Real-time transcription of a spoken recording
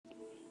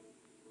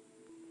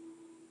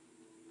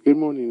Good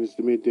morning. It's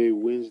the midday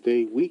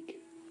Wednesday week,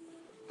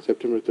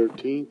 September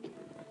 13th,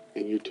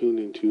 and you're tuned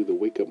into the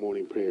Wake Up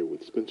Morning Prayer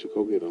with Spencer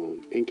Colgate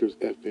on Anchors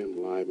FM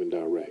Live and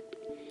Direct.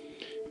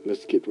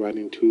 Let's get right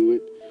into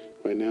it.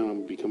 Right now, I'm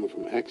going to be coming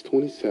from Acts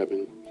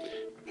 27,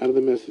 out of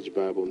the Message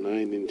Bible,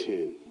 9 and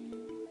 10.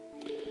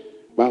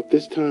 About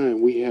this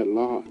time, we had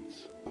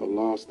lots of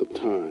loss of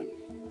time.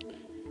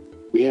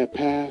 We had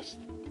passed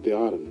the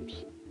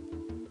autumns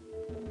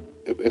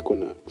of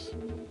equinox.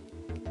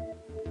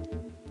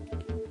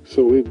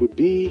 So it would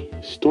be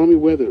stormy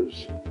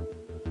weathers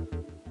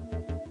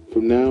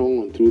from now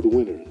on through the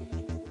winter.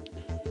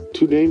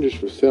 Too dangerous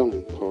for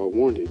sailing, Paul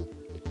warned it.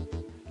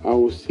 I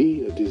will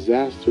see a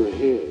disaster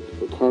ahead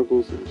for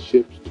cargoes and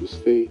ships, to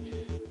say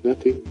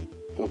nothing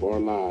of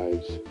our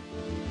lives,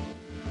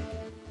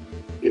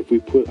 if we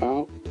put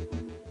out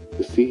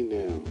to sea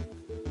now.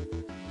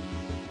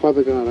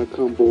 Father God, I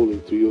come boldly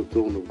through your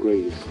throne of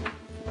grace,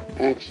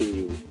 asking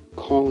you,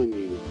 calling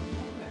you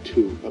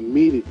to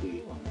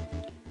immediately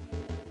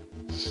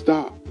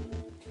stop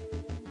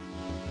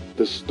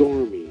the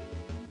stormy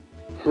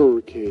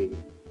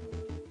hurricane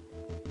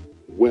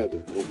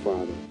weather, oh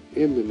Father,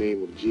 in the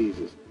name of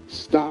Jesus.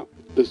 Stop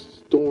the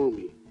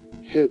stormy,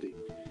 heavy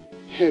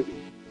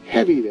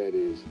that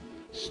is,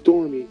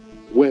 stormy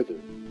weather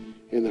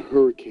and the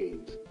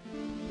hurricanes,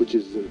 which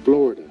is in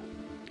Florida,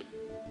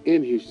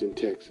 in Houston,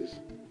 Texas.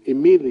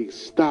 Immediately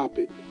stop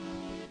it.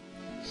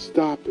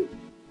 Stop it.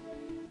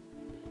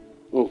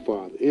 Oh,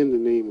 Father, in the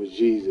name of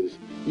Jesus,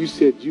 you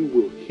said you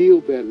will heal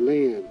that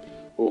land,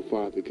 oh,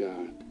 Father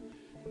God.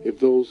 If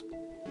those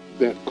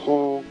that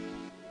call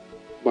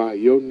by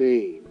your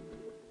name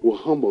will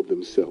humble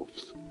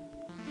themselves,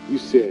 you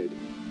said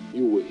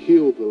you will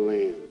heal the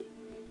land.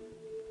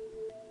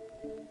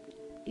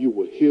 You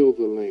will heal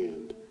the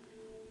land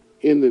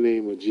in the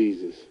name of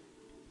Jesus.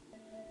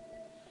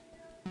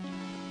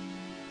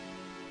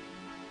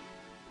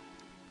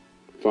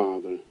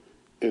 Father,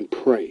 and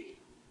pray.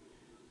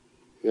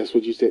 That's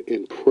what you said,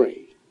 and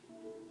pray.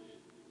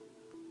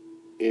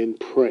 And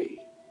pray.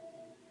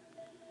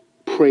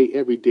 Pray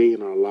every day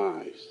in our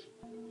lives.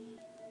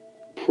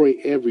 Pray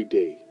every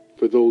day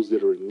for those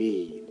that are in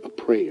need of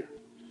prayer.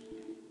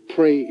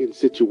 Pray in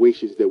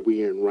situations that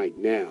we're in right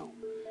now.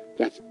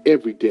 That's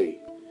every day.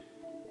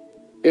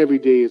 Every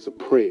day is a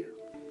prayer.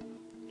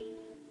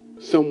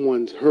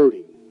 Someone's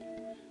hurting.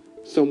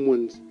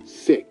 Someone's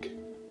sick.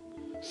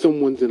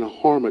 Someone's in a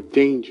harm or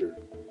danger.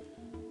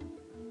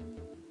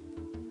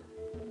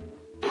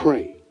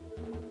 Pray.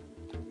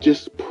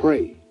 Just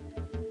pray.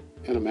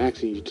 And I'm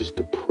asking you just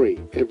to pray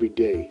every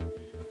day.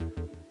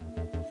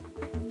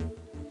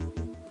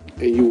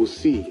 And you will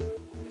see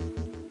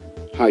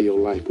how your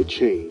life will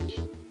change.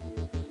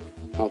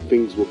 How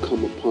things will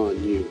come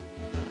upon you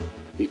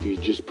if you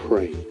just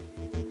pray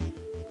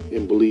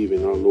and believe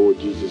in our Lord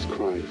Jesus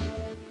Christ.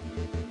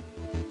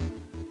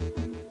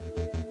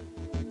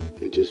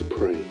 And just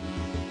pray.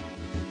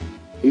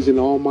 He's an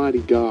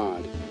almighty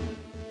God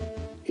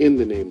in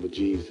the name of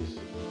Jesus.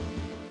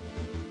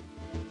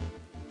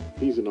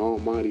 He's an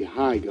almighty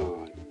high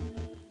God.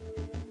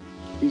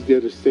 He's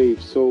there to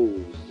save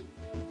souls.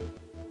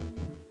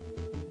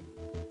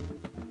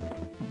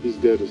 He's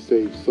there to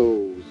save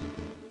souls.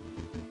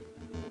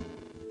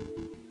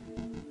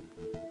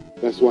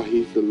 That's why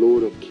he's the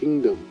Lord of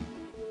Kingdom,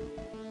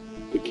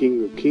 the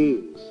King of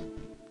Kings,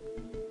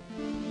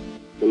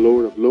 the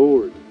Lord of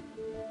Lords,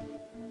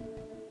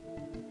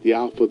 the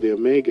Alpha, the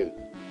Omega,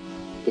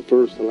 the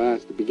first, the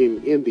last, the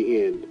beginning, and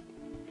the end.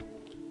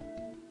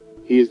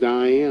 He is the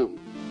I am.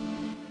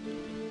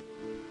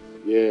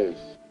 Yes.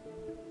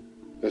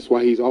 That's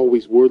why he's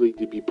always worthy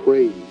to be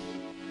praised.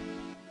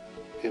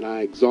 And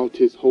I exalt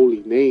his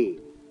holy name.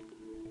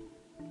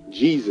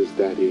 Jesus,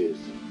 that is.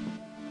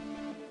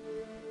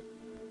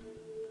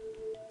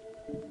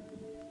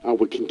 I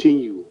will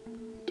continue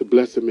to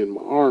bless him in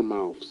our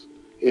mouths,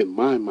 in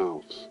my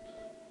mouths.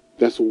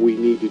 That's what we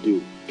need to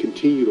do.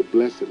 Continue to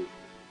bless him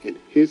in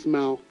his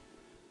mouth,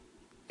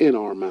 in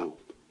our mouth.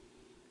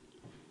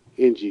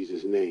 In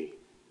Jesus' name.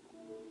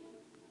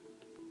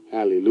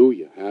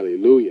 Hallelujah.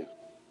 Hallelujah.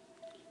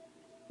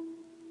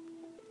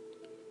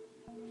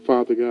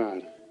 Father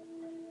God,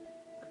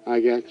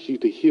 I ask you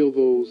to heal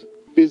those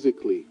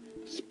physically,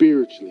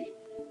 spiritually,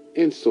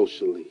 and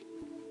socially.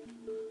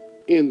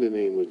 In the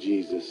name of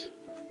Jesus.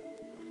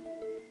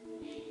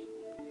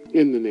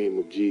 In the name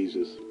of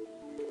Jesus.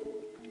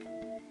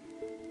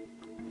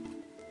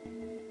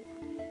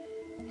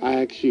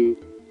 I ask you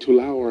to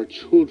allow our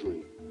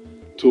children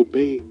to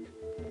obey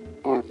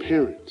our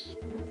parents.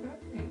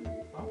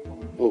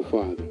 Oh,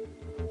 Father,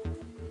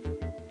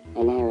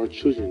 allow our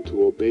children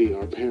to obey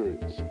our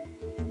parents.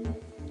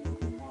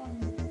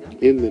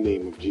 In the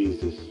name of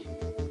Jesus.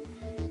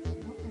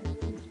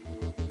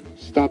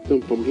 Stop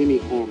them from any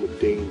harm or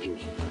danger,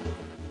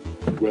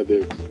 whether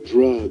it's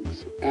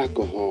drugs,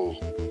 alcohol.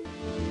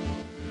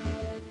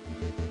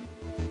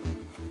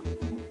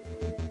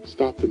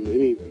 Stop them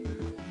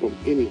from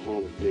any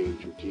harm or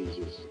danger,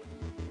 Jesus.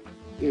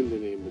 In the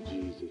name of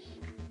Jesus.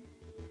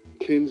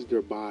 Cleanse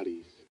their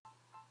bodies.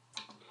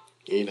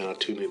 You now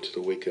tune into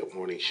the Wake Up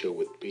Morning Show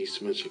with me,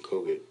 Spencer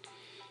Kogan.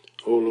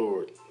 Oh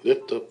Lord,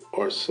 lift up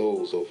our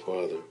souls, oh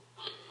Father.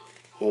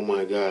 Oh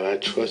my God, I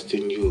trust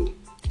in you.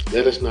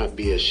 Let us not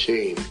be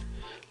ashamed.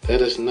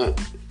 Let us not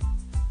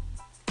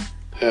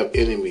have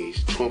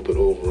enemies trumpet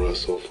over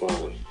us, oh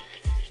Father.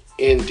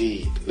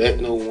 Indeed, let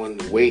no one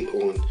wait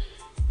on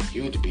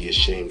you to be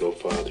ashamed, oh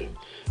Father.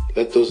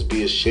 Let those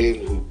be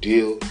ashamed who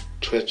deal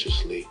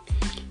treacherously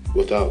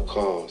without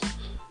cause.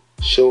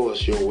 Show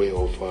us your way,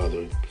 oh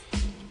Father.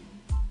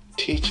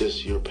 Teach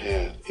us your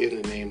path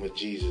in the name of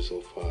Jesus, oh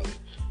Father.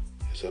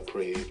 As I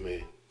pray,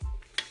 amen.